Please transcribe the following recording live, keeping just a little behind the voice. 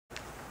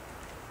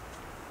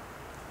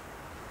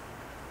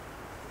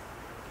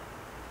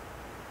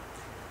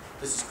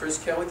This is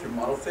Chris Kelly with your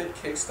Modelfit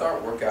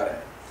Kickstart Workout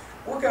A.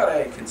 Workout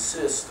A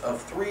consists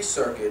of 3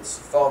 circuits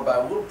followed by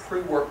a little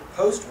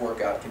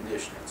post-workout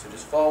conditioning. So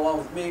just follow along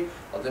with me.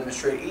 I'll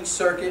demonstrate each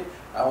circuit.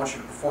 I want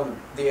you to perform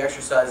the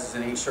exercises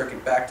in each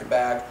circuit back to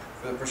back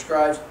for the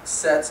prescribed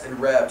sets and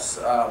reps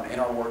in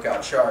our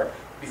workout chart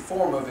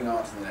before moving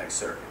on to the next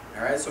circuit.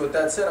 Alright, so with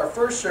that said, our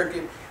first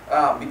circuit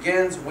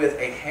begins with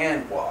a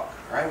hand walk.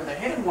 Alright, with a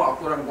hand walk,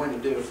 what I'm going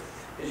to do is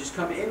just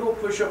come into a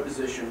push-up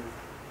position,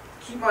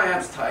 keep my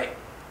abs tight,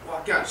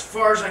 walk out as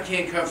far as I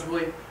can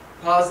comfortably,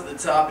 pause at the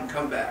top and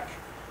come back.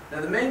 Now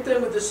the main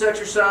thing with this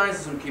exercise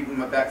is I'm keeping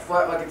my back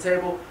flat like a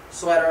table,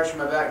 slight arch in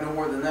my back, no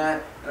more than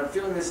that, and I'm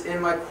feeling this in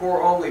my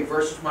core only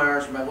versus my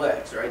arch in my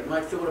legs. Alright, you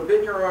might feel it a bit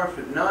in your arms,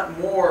 but not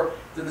more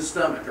than the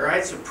stomach.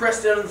 Alright, so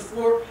press down on the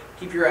floor,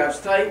 keep your abs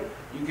tight.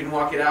 You can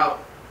walk it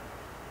out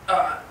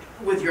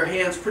with your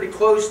hands pretty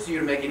close to you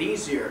to make it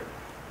easier.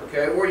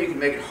 Okay, or you can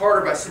make it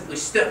harder by simply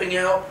stepping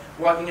out,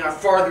 walking out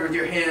farther with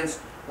your hands.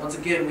 Once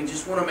again, we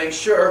just want to make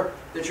sure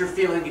that you're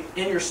feeling it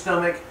in your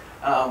stomach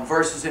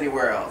versus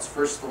anywhere else,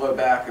 versus the low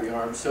back or the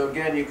arms. So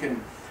again, you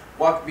can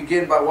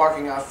begin by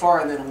walking out far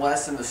and then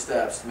lessen the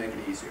steps to make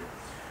it easier.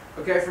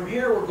 Okay, from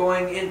here we're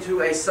going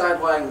into a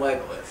side-lying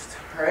leg lift.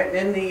 All right,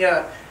 and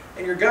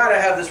you're got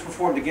to have this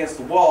performed against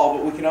the wall,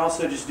 but we can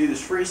also just do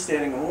this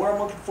freestanding. And what I'm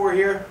looking for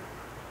here,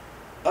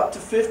 up to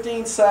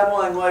 15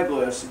 side-lying leg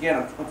lifts.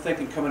 Again, I'm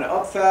thinking coming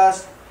up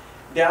fast,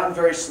 down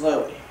very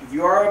slowly. If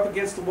you are up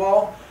against the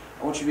wall,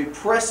 I want you to be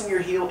pressing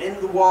your heel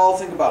into the wall.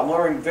 Think about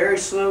lowering very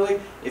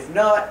slowly. If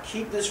not,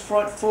 keep this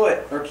front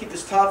foot, or keep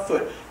this top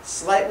foot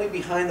slightly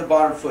behind the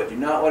bottom foot. Do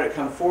not let it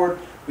come forward.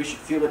 We should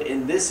feel it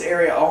in this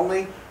area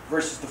only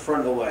versus the front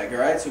of the leg.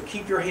 Alright, so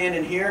keep your hand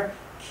in here.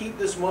 Keep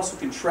this muscle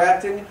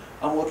contracting.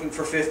 I'm looking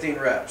for 15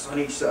 reps on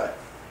each side.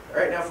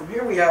 Alright, now from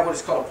here we have what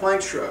is called a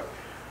plank shrug.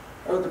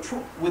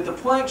 With the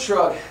plank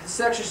shrug, this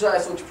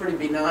exercise looks pretty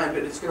benign,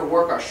 but it's going to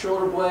work our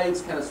shoulder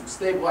blades, kind of some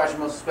stabilizer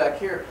muscles back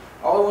here.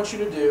 All I want you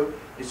to do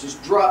is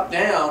just drop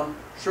down,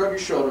 shrug your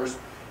shoulders,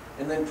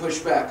 and then push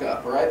back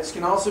up. All right? This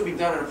can also be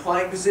done in a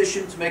plank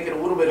position to make it a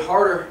little bit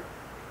harder.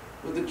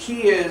 But the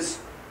key is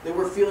that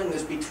we're feeling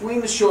this between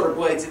the shoulder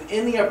blades and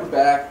in the upper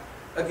back,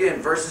 again,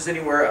 versus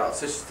anywhere else,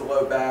 such as the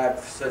low back,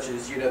 such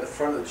as the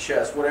front of the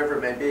chest, whatever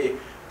it may be.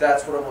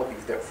 That's what I'm looking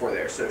for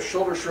there. So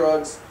shoulder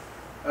shrugs.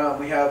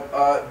 We have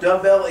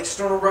dumbbell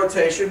external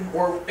rotation,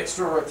 or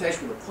external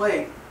rotation with a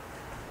plate.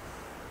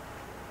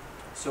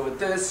 So with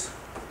this,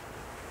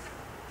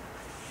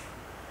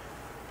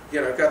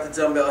 again, I've got the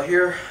dumbbell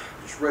here,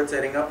 just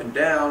rotating up and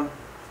down. You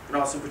can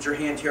also put your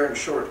hand here on your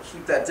shoulder to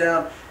keep that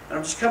down. And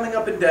I'm just coming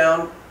up and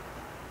down,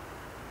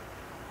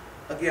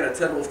 again, a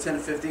total of 10 to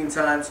 15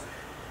 times.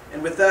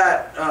 And with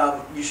that,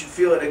 you should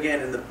feel it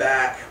again in the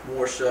back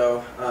more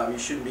so. You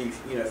shouldn't be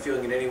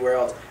feeling it anywhere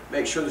else.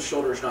 Make sure the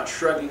shoulder is not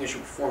shrugging as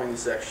you're performing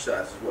this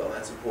exercise as well.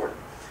 That's important.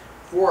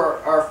 For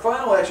our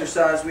final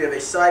exercise, we have a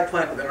side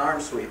plank with an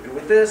arm sweep. And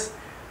with this,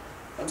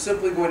 I'm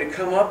simply going to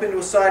come up into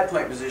a side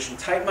plank position,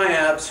 tighten my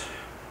abs,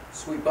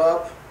 sweep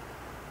up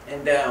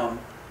and down,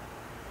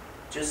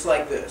 just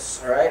like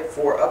this. All right,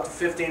 for up to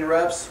 15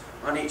 reps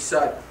on each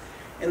side.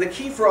 And the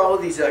key for all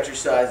of these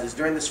exercises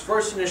during this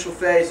first initial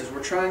phase is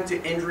we're trying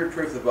to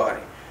injury-proof the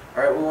body.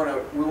 All right,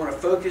 we want to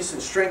focus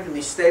and strengthen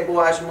these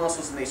stabilizer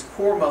muscles and these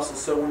core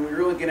muscles, so when we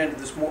really get into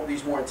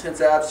these more intense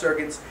ab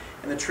circuits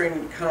and the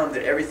training to come,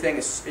 that everything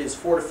is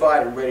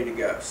fortified and ready to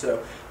go.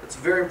 So it's a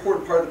very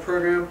important part of the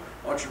program.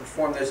 I want you to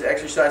perform those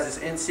exercises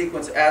in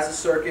sequence as a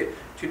circuit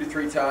 2 to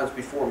 3 times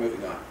before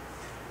moving on.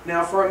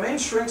 Now for our main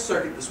strength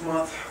circuit this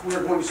month,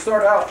 we're going to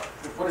start out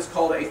with what is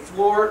called a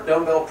floor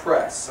dumbbell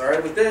press. All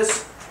right, with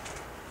this,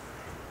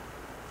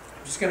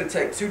 I'm just going to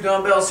take 2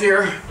 dumbbells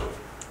here.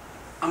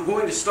 I'm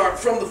going to start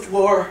from the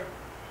floor.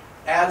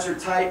 Abs are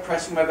tight,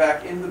 pressing my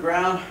back into the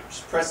ground,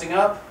 just pressing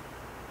up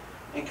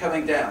and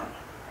coming down.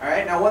 All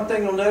right, now one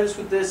thing you'll notice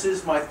with this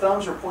is my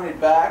thumbs are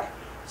pointed back,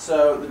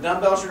 so the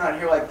dumbbells are not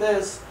here like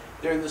this.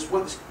 They're in this,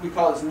 what we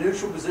call this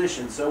neutral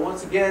position. So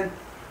once again,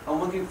 I'm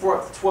looking for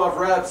up to 12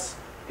 reps.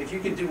 If you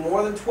can do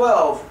more than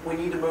 12, we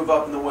need to move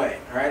up in the weight.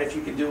 All right, if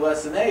you can do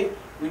less than 8,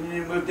 we need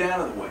to move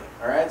down in the weight.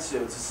 All right, so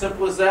it's as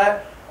simple as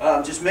that.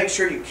 Just make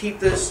sure you keep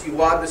this, you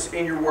log this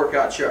in your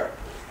workout chart.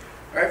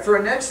 All right, for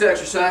our next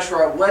exercise, for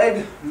our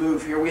leg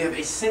move here, we have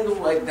a single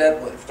leg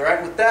deadlift. All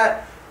right, with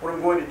that, what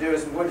I'm going to do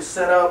is I'm going to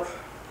set up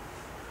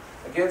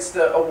against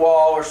a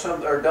wall or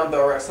a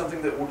dumbbell rack,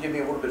 something that will give me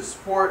a little bit of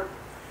support.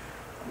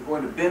 I'm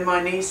going to bend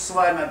my knees,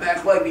 slide my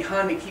back leg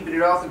behind me, keeping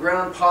it off the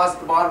ground, pause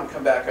at the bottom, and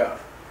come back up.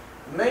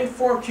 The main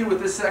form cue with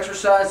this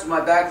exercise is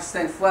my back is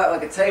staying flat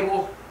like a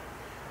table.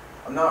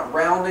 I'm not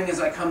rounding as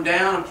I come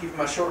down. I'm keeping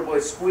my shoulder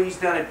blades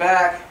squeezed down and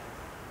back,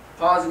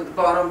 pausing at the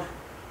bottom,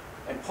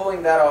 and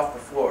pulling that off the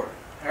floor.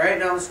 All right,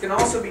 now this can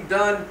also be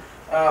done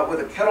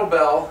with a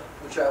kettlebell,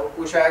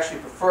 which I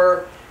actually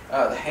prefer.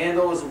 The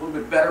handle is a little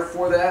bit better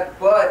for that,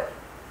 but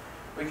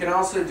we can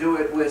also do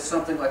it with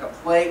something like a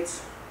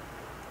plate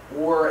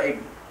or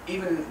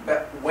even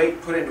weight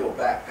put into a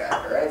backpack.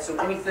 All right, so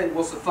anything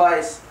will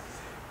suffice.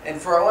 And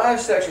for our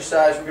last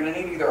exercise, we're going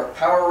to need either a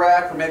power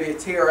rack or maybe a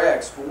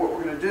TRX. But what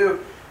we're going to do is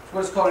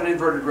what's called an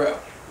inverted row.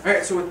 All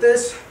right, so with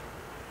this,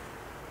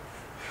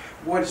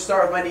 I'm going to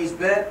start with my knees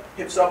bent,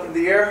 hips up in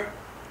the air,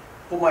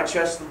 pull my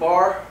chest to the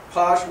bar,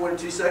 pause for 1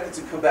 to 2 seconds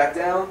and come back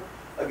down.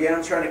 Again,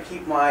 I'm trying to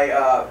keep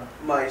my,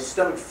 my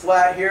stomach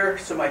flat here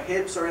so my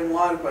hips are in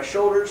line with my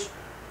shoulders.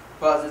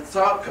 Pause at the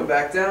top, come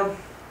back down.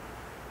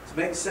 To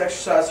make this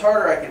exercise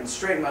harder, I can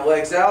straighten my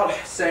legs out.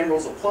 Same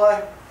rules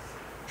apply.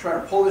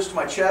 Trying to pull this to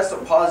my chest,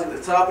 I'm pausing at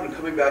the top and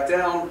coming back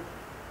down.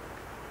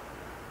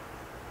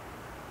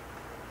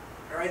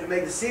 Alright, to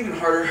make this even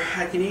harder,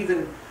 I can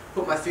even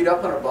put my feet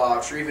up on a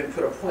box or even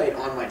put a plate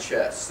on my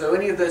chest. So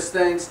any of those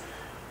things,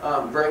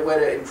 great way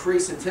to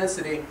increase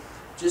intensity.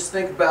 Just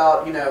think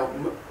about, you know,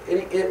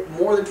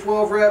 more than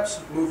 12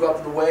 reps, move up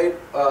in the weight.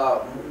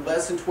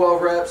 Less than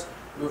 12 reps,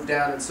 move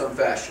down in some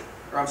fashion.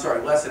 Or I'm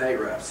sorry, less than 8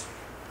 reps.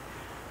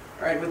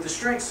 Alright, with the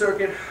strength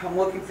circuit, I'm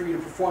looking for you to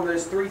perform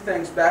those 3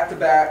 things back to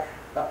back.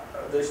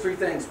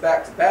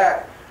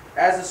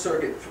 As a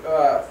circuit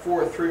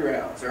for 3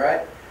 rounds. All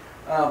right.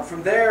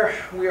 From there,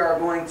 we are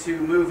going to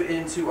move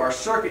into our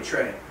circuit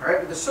training. All right.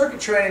 With the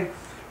circuit training,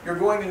 you're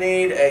going to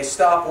need a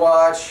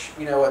stopwatch,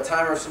 you know, a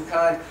timer of some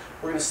kind.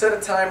 We're going to set a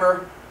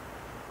timer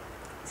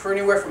for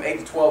anywhere from 8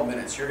 to 12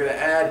 minutes. You're going to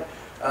add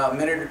a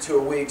minute or 2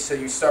 a week. So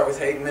you start with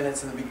 8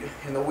 minutes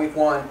in the week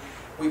 1,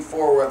 week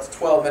 4 we're up to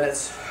 12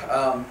 minutes.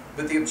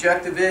 But the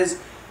objective is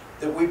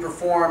that we're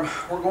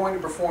going to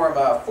perform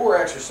 4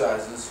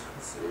 exercises,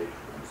 let's see,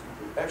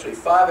 actually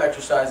 5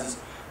 exercises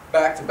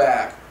back to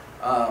back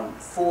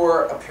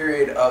for a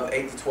period of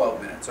 8 to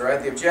 12 minutes. All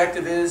right. The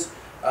objective is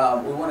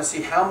we want to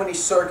see how many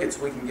circuits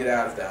we can get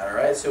out of that. All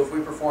right. So if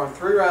we perform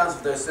 3 rounds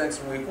of those things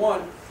in week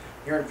 1,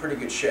 you're in pretty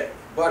good shape.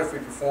 But if we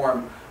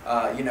perform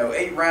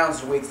 8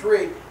 rounds in week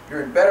 3,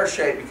 you're in better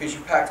shape because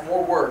you packed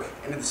more work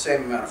into the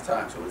same amount of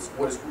time. So it's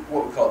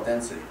what we call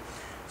density.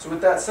 So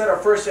with that said, our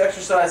first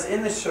exercise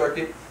in this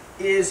circuit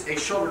is a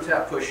shoulder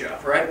tap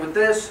push-up. Right? With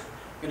this,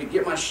 I'm going to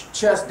get my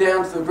chest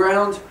down to the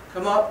ground,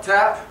 come up,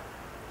 tap,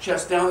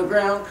 chest down to the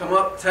ground, come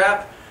up,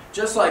 tap,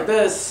 just like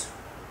this.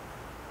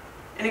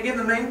 And again,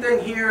 the main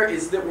thing here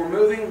is that we're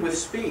moving with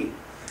speed.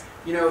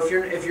 You know, if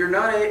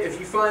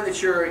you find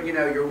that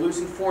you're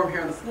losing form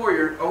here on the floor,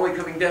 you're only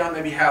coming down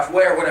maybe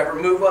halfway or whatever,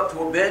 move up to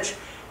a bench,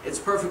 it's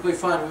perfectly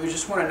fine. We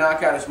just want to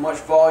knock out as much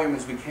volume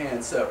as we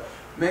can. So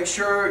make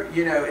sure,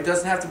 it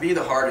doesn't have to be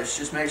the hardest.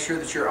 Just make sure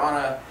that you're on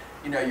a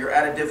you're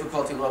at a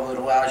difficulty level that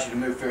allows you to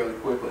move fairly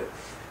quickly.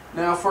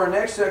 Now for our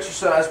next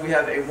exercise, we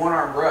have a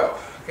 1-arm row.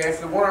 Okay,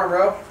 for the 1-arm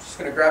row, I'm just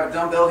going to grab a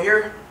dumbbell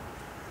here.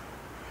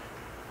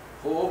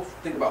 Pull.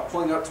 Think about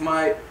pulling into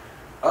my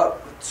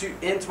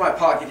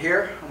pocket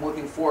here. I'm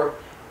looking for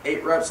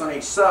 8 reps on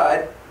each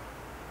side.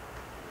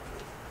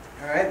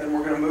 All right, then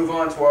we're going to move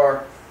on to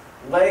our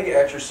leg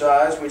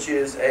exercise, which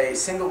is a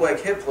single leg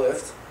hip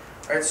lift.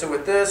 All right, so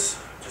with this,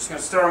 I'm just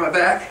going to start on my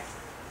back.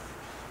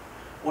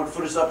 1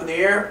 foot is up in the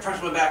air,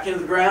 press my back into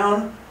the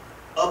ground,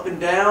 up and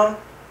down,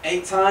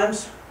 8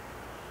 times.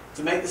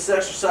 To make this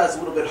exercise a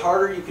little bit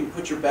harder, you can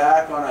put your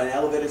back on an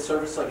elevated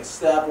surface like a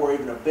step or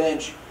even a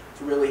bench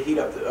to really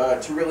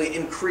to really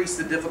increase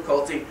the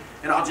difficulty.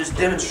 And I'll just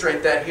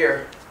demonstrate that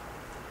here.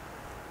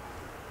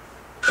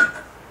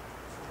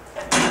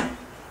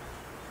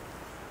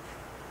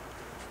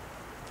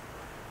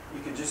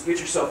 You can just get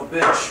yourself a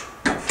bench.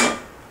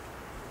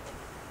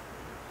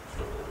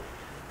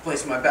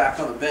 Place my back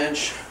on the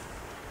bench.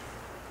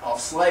 Off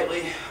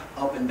slightly,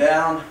 up and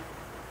down,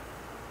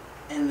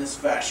 in this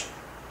fashion.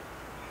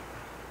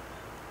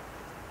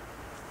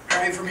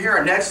 Alright, from here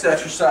our next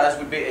exercise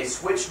would be a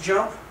switch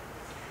jump.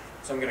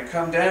 So I'm going to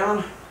come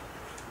down,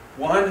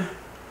 1,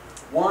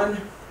 1,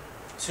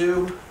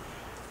 2,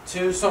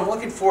 2. So I'm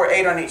looking for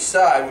 8 on each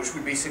side, which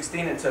would be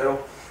 16 in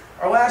total.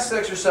 Our last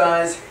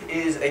exercise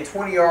is a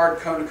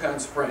 20-yard cone-to-cone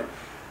sprint.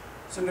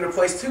 So I'm going to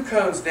place 2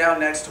 cones down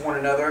next to one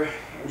another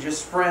and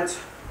just sprint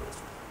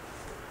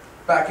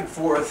back and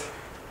forth,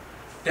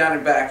 down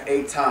and back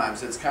 8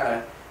 times. It's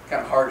kind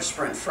of hard to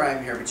sprint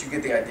frame here, but you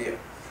get the idea.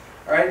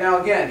 All right,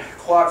 now again,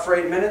 clock for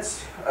 8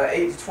 minutes,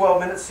 8 to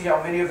 12 minutes. See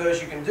how many of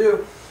those you can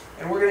do.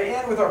 And we're going to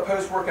end with our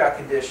post-workout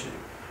conditioning.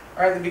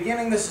 All right, in the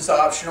beginning, this is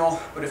optional,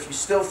 but if you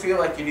still feel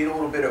like you need a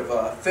little bit of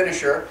a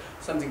finisher,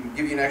 something to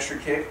give you an extra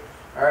kick,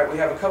 all right, we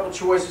have a couple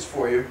choices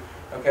for you.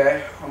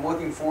 Okay, I'm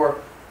looking for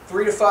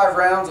 3 to 5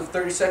 rounds of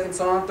 30 seconds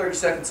on, 30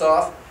 seconds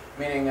off,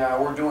 meaning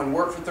we're doing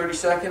work for 30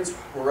 seconds,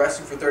 we're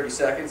resting for 30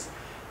 seconds.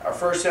 Our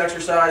first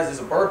exercise is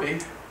a burpee.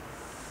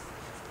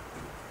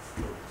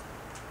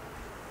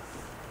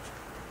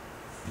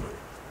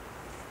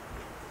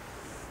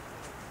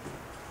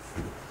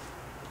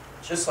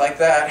 Just like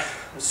that.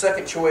 The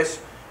second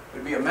choice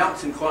would be a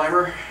mountain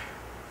climber.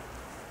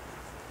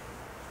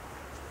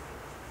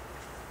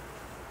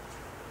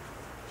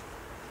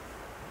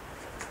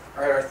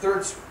 All right, our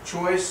third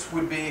choice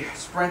would be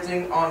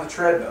sprinting on the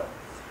treadmill.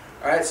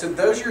 All right, so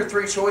those are your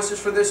 3 choices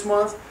for this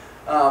month.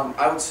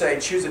 I would say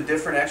choose a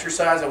different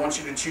exercise. I want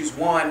you to choose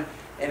one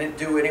and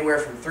do anywhere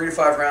from 3 to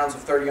 5 rounds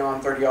of 30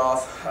 on, 30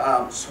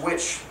 off.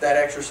 Switch that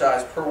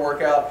exercise per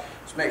workout.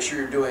 Just make sure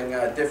you're doing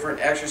different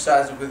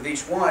exercises with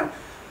each one.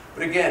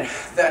 But again,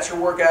 that's your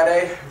workout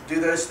A. Do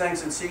those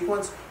things in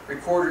sequence,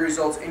 record your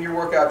results in your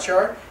workout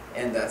chart,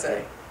 and that's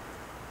A.